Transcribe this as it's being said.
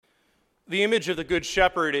The image of the Good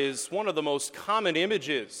Shepherd is one of the most common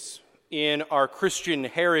images in our Christian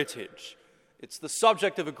heritage. It's the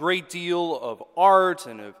subject of a great deal of art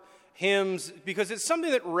and of hymns because it's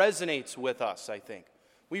something that resonates with us, I think.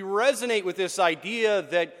 We resonate with this idea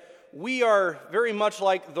that we are very much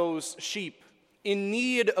like those sheep, in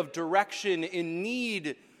need of direction, in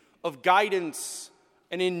need of guidance,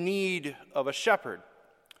 and in need of a shepherd.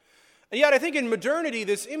 And yet, I think in modernity,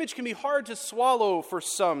 this image can be hard to swallow for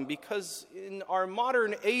some because in our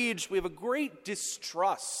modern age, we have a great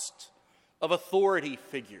distrust of authority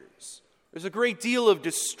figures. There's a great deal of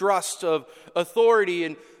distrust of authority,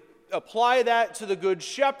 and apply that to the Good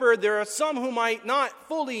Shepherd. There are some who might not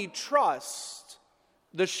fully trust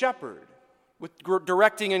the shepherd with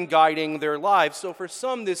directing and guiding their lives. So for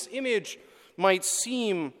some, this image might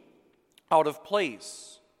seem out of place.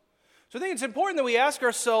 So I think it's important that we ask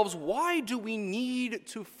ourselves, why do we need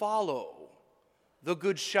to follow the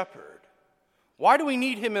Good Shepherd? Why do we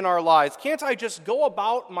need him in our lives? Can't I just go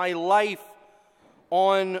about my life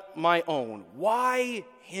on my own? Why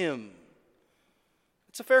him?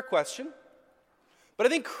 It's a fair question. But I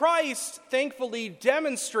think Christ thankfully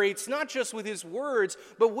demonstrates, not just with his words,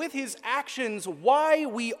 but with his actions, why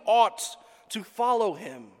we ought to follow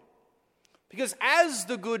him. Because as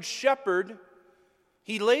the Good Shepherd,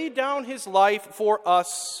 he laid down his life for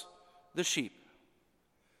us, the sheep.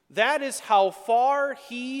 That is how far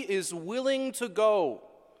he is willing to go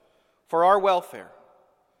for our welfare.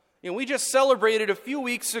 We just celebrated a few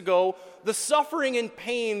weeks ago the suffering and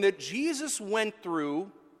pain that Jesus went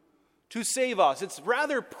through to save us. It's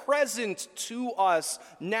rather present to us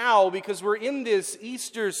now because we're in this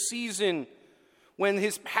Easter season when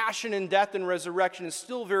his passion and death and resurrection is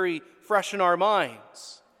still very fresh in our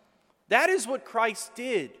minds. That is what Christ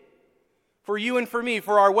did for you and for me,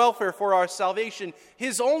 for our welfare, for our salvation.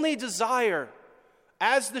 His only desire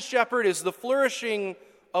as the shepherd is the flourishing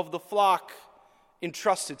of the flock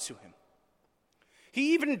entrusted to him.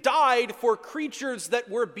 He even died for creatures that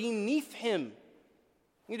were beneath him.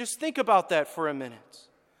 You just think about that for a minute.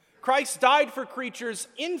 Christ died for creatures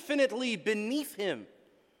infinitely beneath him.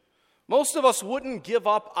 Most of us wouldn't give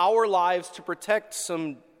up our lives to protect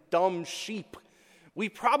some dumb sheep. We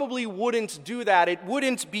probably wouldn't do that. It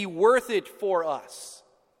wouldn't be worth it for us.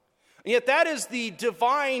 And yet that is the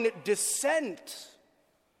divine descent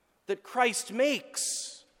that Christ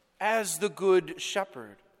makes as the Good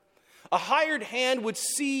Shepherd. A hired hand would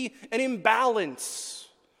see an imbalance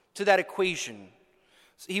to that equation.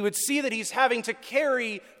 He would see that he's having to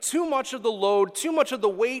carry too much of the load, too much of the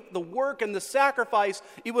weight, the work, and the sacrifice.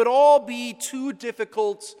 It would all be too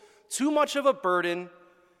difficult, too much of a burden,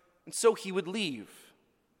 and so he would leave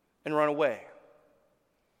and run away.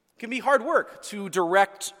 It can be hard work to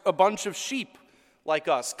direct a bunch of sheep like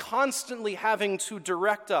us, constantly having to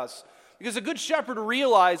direct us, because a good shepherd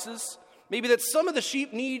realizes maybe that some of the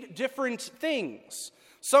sheep need different things.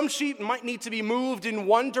 Some sheep might need to be moved in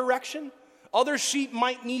one direction. Other sheep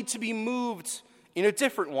might need to be moved in a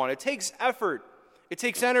different one. It takes effort, it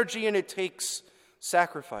takes energy, and it takes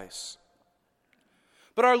sacrifice.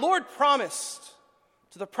 But our Lord promised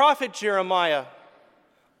to the prophet Jeremiah,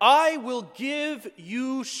 I will give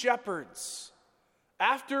you shepherds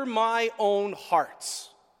after my own heart.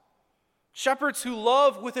 Shepherds who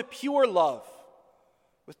love with a pure love,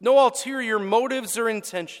 with no ulterior motives or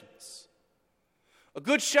intentions. A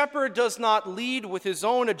good shepherd does not lead with his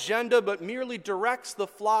own agenda, but merely directs the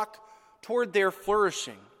flock toward their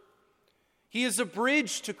flourishing. He is a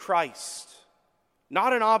bridge to Christ,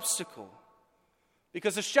 not an obstacle,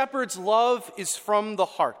 because a shepherd's love is from the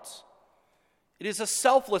heart. It is a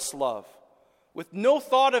selfless love with no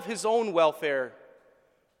thought of his own welfare.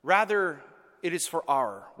 Rather, it is for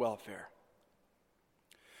our welfare.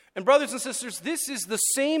 And brothers and sisters, this is the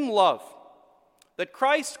same love that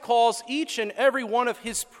Christ calls each and every one of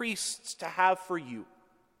his priests to have for you,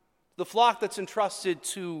 the flock that's entrusted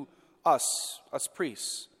to us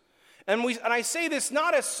priests. And I say this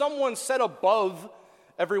not as someone set above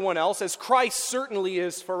everyone else, as Christ certainly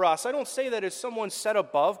is for us. I don't say that as someone set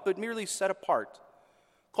above, but merely set apart,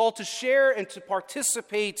 called to share and to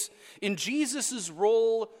participate in Jesus'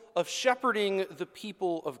 role of shepherding the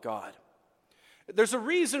people of God. There's a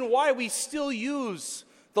reason why we still use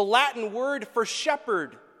the Latin word for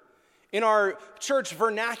shepherd in our church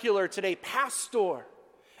vernacular today, pastor.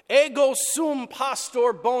 Ego sum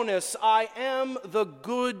pastor bonus, I am the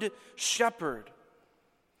good shepherd.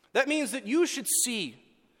 That means that you should see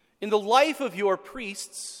in the life of your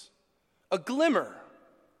priests a glimmer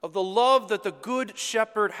of the love that the good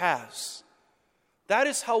shepherd has. That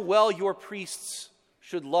is how well your priests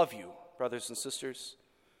should love you, brothers and sisters.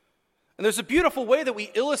 And there's a beautiful way that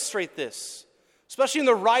we illustrate this, especially in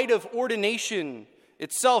the rite of ordination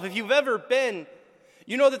itself. If you've ever been,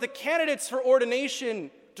 you know that the candidates for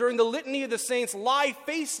ordination during the Litany of the Saints lie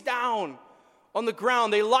face down on the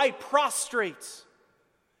ground. They lie prostrate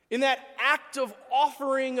in that act of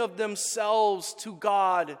offering of themselves to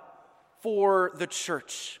God for the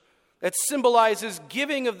church. That symbolizes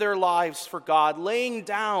giving of their lives for God, laying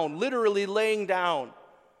down, literally laying down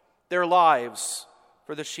their lives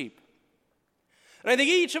for the sheep. And I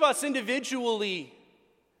think each of us individually,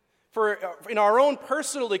 in our own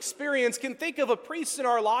personal experience, can think of a priest in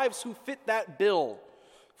our lives who fit that bill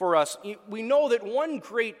for us. We know that one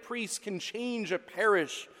great priest can change a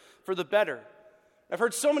parish for the better. I've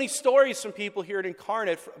heard so many stories from people here at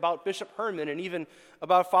Incarnate about Bishop Herman and even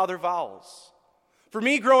about Father Vowles. For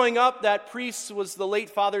me, growing up, that priest was the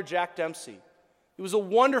late Father Jack Dempsey. He was a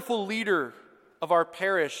wonderful leader of our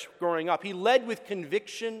parish growing up. He led with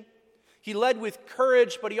conviction, he led with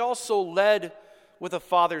courage, but he also led with a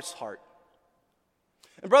father's heart.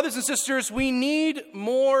 And brothers and sisters, we need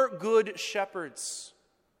more good shepherds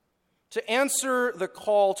to answer the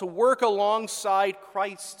call to work alongside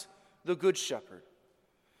Christ, the Good Shepherd.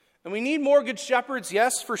 And we need more good shepherds,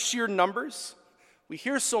 yes, for sheer numbers. We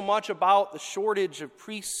hear so much about the shortage of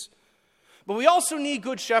priests. But we also need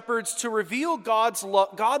good shepherds to reveal God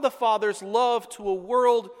the Father's love to a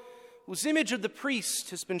world whose image of the priest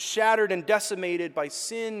has been shattered and decimated by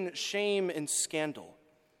sin, shame, and scandal.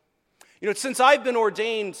 You know, since I've been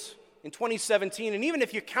ordained in 2017, and even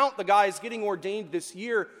if you count the guys getting ordained this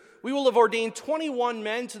year, we will have ordained 21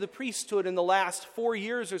 men to the priesthood in the last 4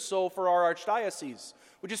 years or so for our archdiocese,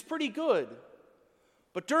 which is pretty good.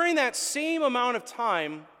 But during that same amount of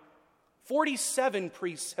time, 47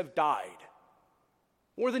 priests have died,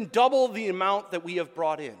 more than double the amount that we have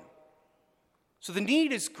brought in. So the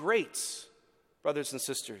need is great, brothers and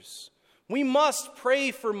sisters. We must pray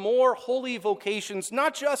for more holy vocations,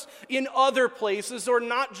 not just in other places or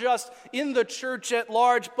not just in the church at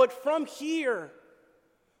large, but from here,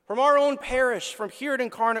 from our own parish, from here at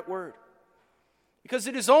Incarnate Word. Because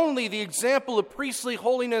it is only the example of priestly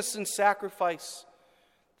holiness and sacrifice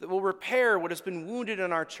that will repair what has been wounded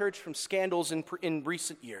in our church from scandals in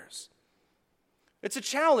recent years. It's a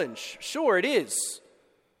challenge, sure it is,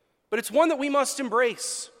 but it's one that we must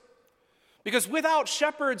embrace. Because without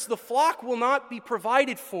shepherds, the flock will not be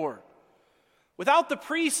provided for. Without the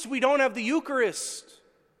priest, we don't have the Eucharist.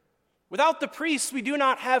 Without the priest, we do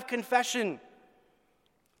not have confession.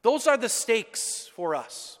 Those are the stakes for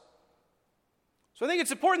us. So I think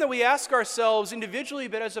it's important that we ask ourselves individually,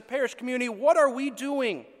 but as a parish community, what are we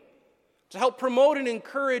doing to help promote and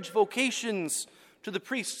encourage vocations to the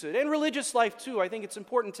priesthood and religious life too? I think it's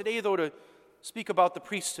important today, though, to speak about the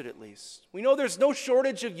priesthood at least. We know there's no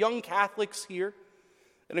shortage of young Catholics here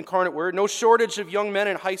at Incarnate Word, no shortage of young men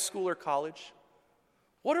in high school or college.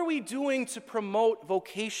 What are we doing to promote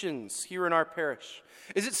vocations here in our parish?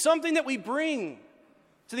 Is it something that we bring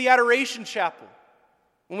to the Adoration Chapel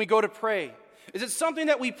when we go to pray? Is it something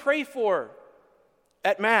that we pray for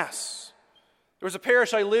at Mass? There was a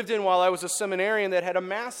parish I lived in while I was a seminarian that had a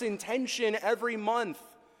Mass intention every month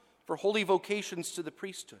for holy vocations to the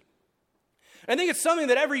priesthood. I think it's something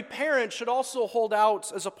that every parent should also hold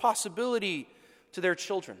out as a possibility to their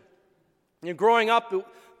children. You know, growing up,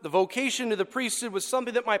 the vocation to the priesthood was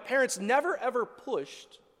something that my parents never ever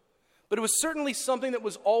pushed, but it was certainly something that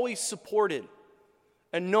was always supported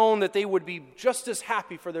and known that they would be just as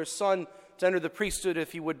happy for their son to enter the priesthood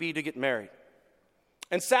if he would be to get married.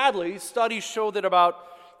 And sadly, studies show that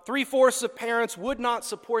about 3/4 of parents would not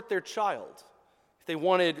support their child if they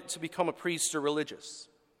wanted to become a priest or religious.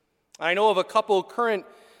 I know of a couple current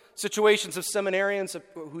situations of seminarians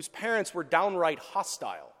whose parents were downright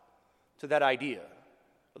hostile to that idea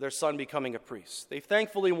of their son becoming a priest. They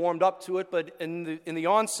thankfully warmed up to it, but in the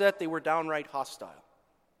onset, they were downright hostile.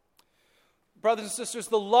 Brothers and sisters,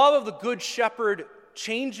 the love of the Good Shepherd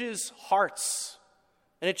changes hearts,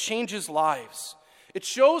 and it changes lives. It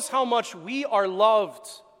shows how much we are loved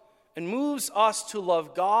and moves us to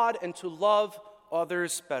love God and to love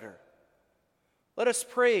others better. Let us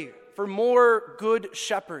pray for more good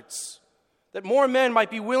shepherds, that more men might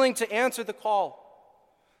be willing to answer the call,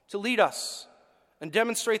 to lead us and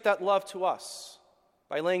demonstrate that love to us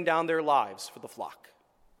by laying down their lives for the flock.